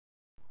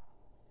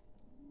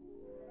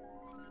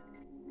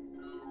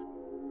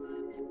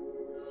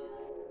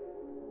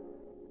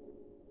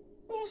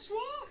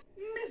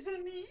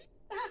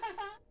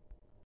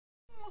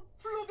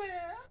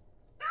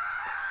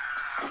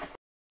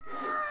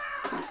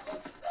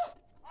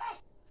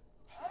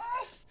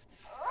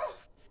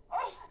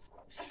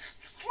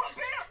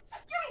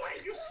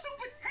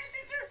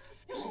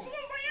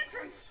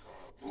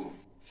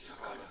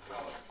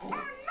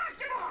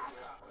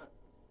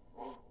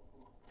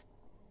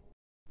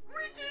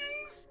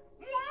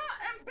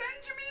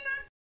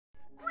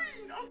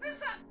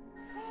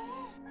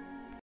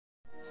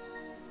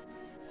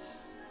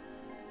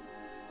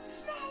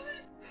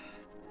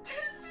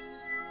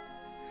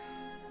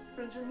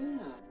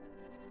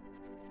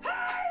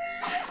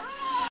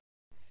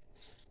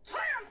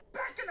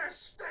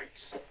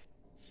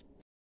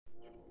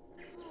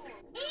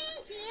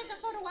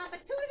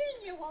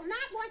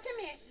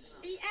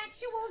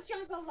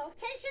jungle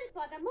location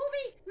for the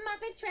movie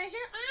Muppet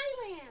Treasure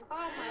Island.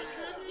 Oh my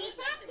goodness. Keep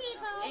up,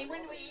 people. Hey,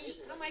 when do we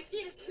eat? Oh, my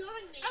feet are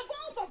killing me. Of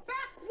all the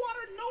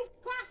backwater,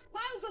 no-class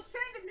piles of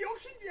sand in the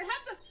ocean, you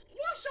have to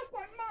wash up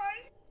on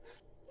mine.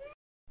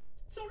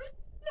 Sorry?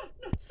 No,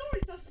 sorry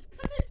doesn't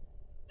cut it.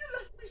 You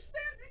left me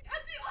standing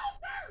at the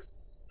altar.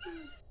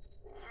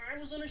 I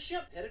was on a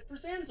ship headed for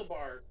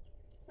Zanzibar.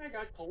 I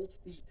got cold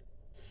feet.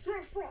 You're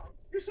a frog.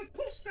 You're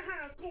supposed to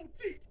have cold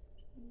feet.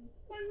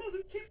 My mother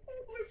came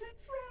all the way from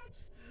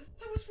France.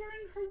 I was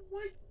wearing her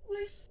white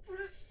lace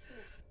dress.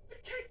 The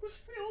cake was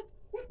filled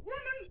with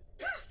lemon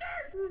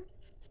custard.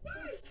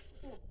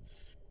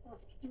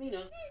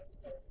 Mina,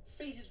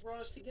 fate has brought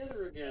us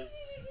together again.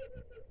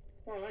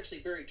 Well, actually,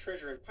 buried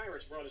treasure and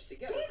pirates brought us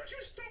together. Don't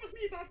you start with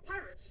me about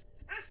pirates.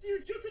 After you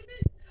jilted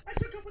me, I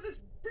took up with this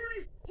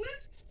Bernie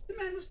Flint. The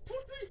man was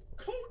totally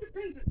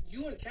codependent.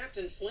 You and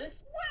Captain Flint?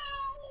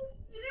 Well,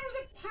 he was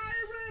a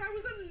pirate, I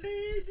was a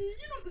lady.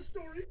 You know the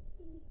story.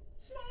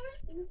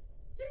 Smalley,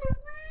 he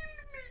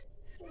marooned me.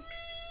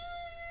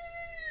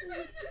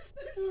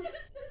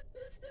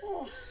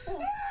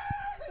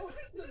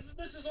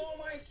 This is all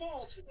my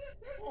fault.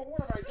 Oh,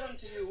 what have I done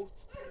to you?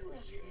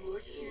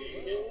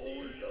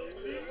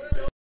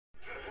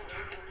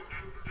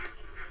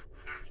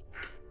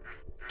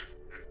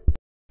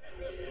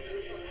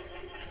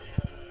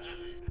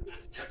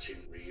 Touching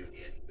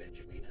reunion,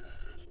 Benjamina.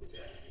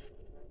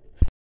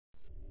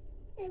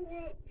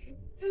 Oh,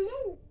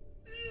 hello,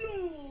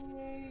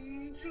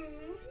 Long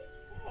John.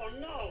 Oh,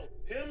 no.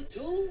 Him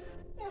too?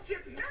 Well, if you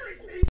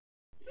married me,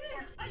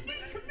 here, I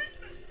need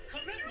commitment.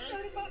 Commitment? You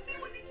lied about me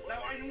when you told Now,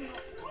 me. I'm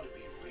not going to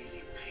be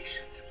really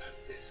patient about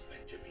this,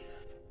 Benjamina.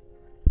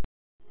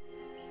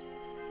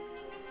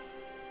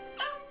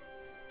 I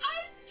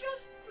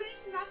just may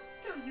not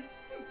tell you.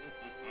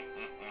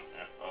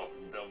 Oh,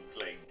 don't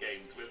play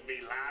games with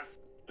me, lass.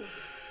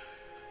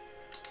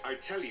 I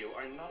tell you,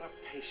 I'm not a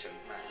patient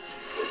man.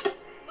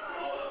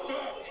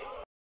 Stop!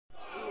 Oh,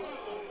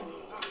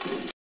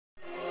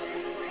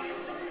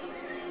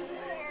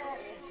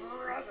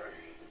 brother.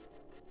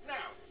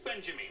 Now,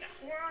 Benjamina.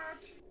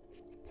 What?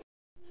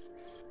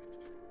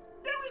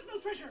 There is no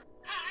treasure.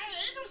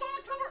 It was all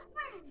a clever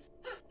ruse.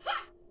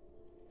 Ha!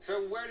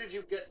 So where did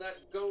you get that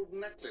gold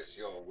necklace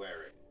you're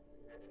wearing?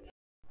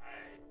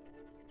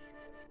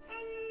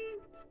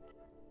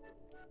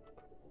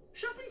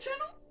 Shopping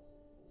channel?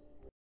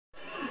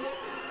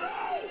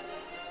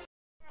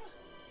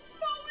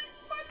 Smalley!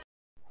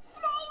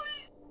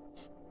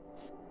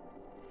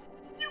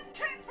 You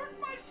can't hurt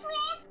my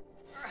frog!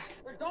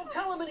 Don't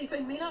tell him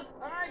anything, Mina.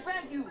 I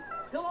beg you.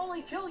 He'll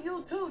only kill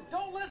you too.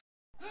 Don't listen.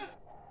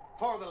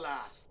 For the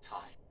last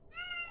time.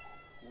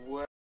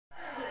 Where?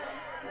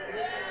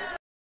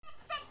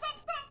 Stop!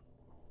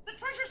 The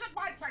treasure's at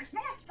my place,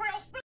 North Trail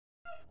Spit.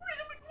 Free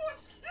him at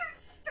once, you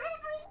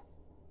scoundrel!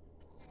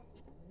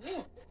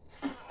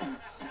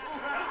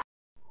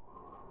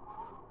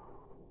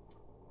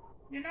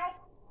 You know,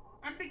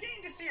 I'm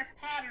beginning to see a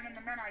pattern in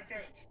the men I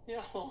date.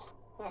 Yeah, well,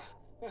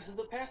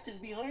 the past is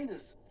behind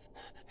us.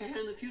 And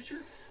the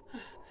future,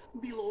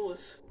 below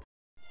us.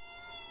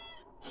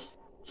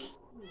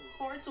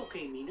 Oh, it's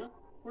okay, Mina.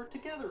 We're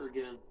together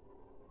again.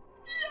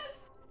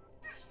 Yes!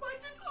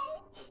 Despite it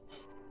all,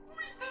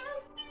 we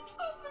have each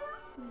other!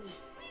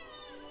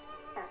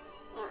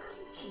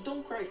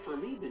 Don't cry for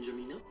me,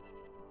 Benjamina.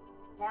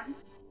 Pardon?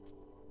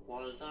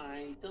 Was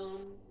I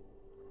dumb?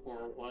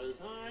 Or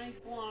was I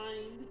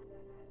blind?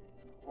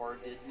 Or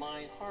did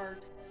my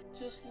heart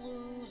just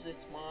lose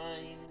its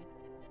mind?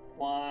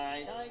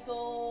 Why'd I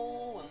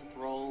go and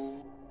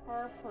throw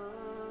our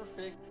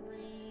perfect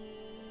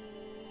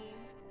dream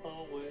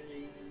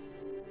away?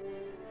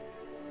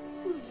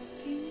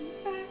 Looking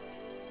back,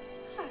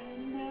 I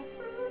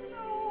never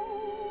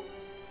know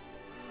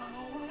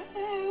how I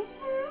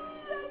ever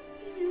let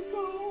you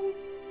go.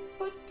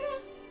 But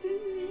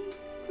destiny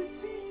could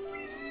see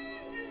we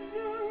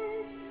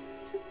deserve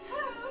to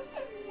have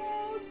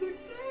another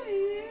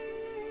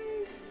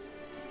day.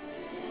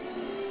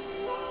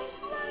 Love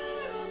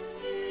led us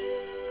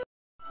here.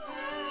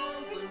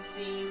 Heaven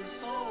seems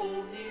so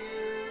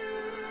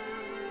near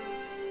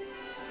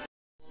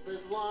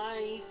that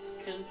life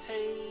can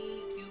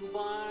take you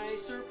by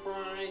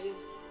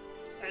surprise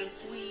and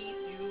sweep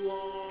you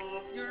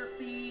off your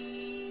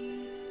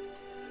feet.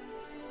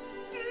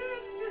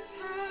 Did this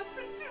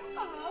happen to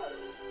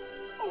us?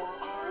 Or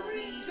are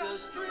we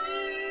just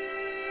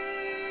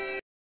dreaming?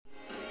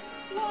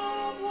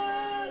 Love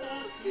led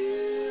us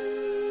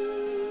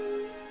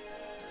here.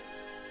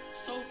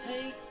 So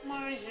take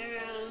my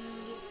hand.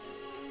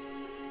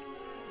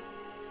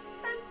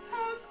 And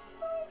have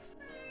no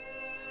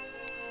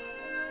fear.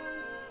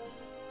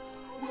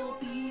 We'll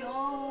be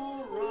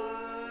alright.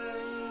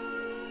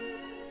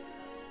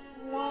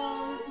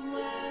 Love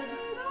led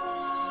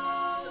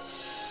us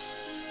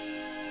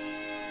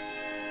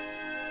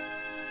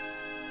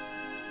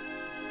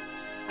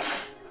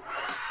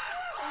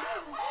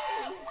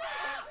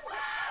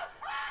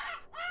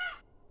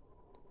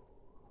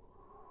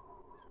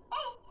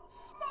Oh,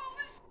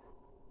 Smalley,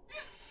 you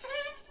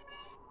saved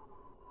me.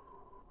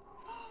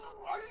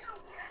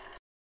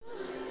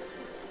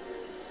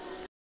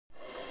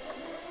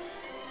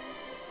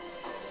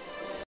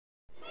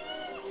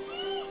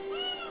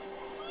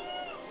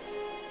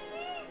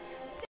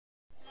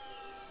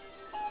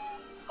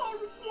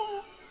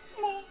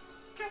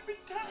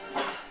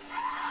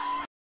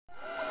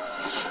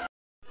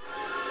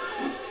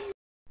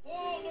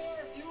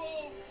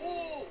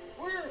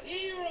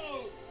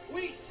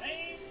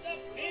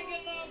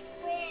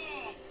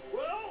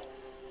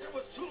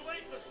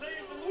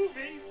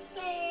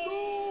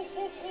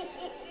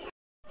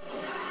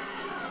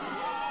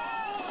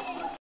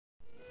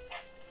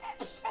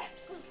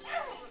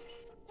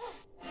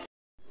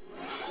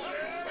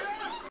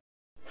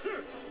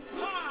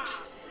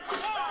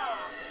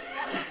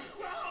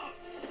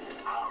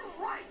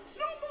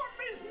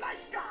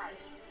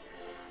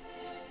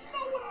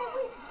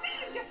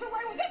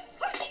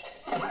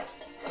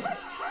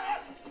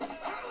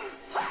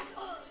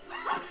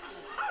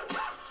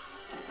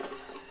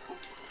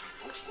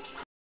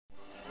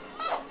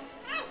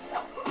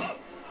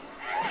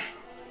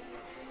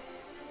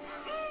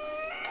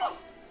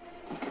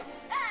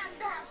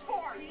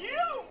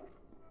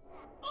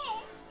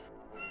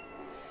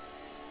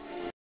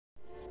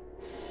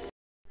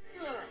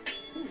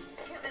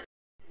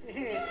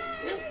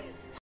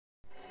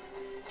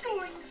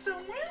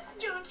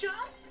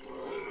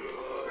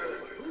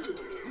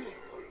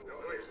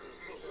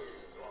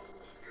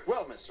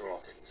 Well, Mr.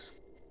 Hawkins,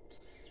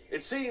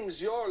 it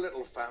seems your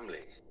little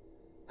family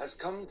has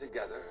come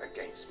together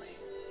against me.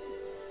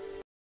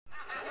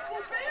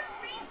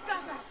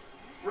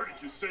 Where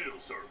did you sail,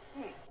 sir?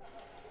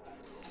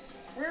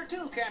 Where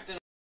to, Captain?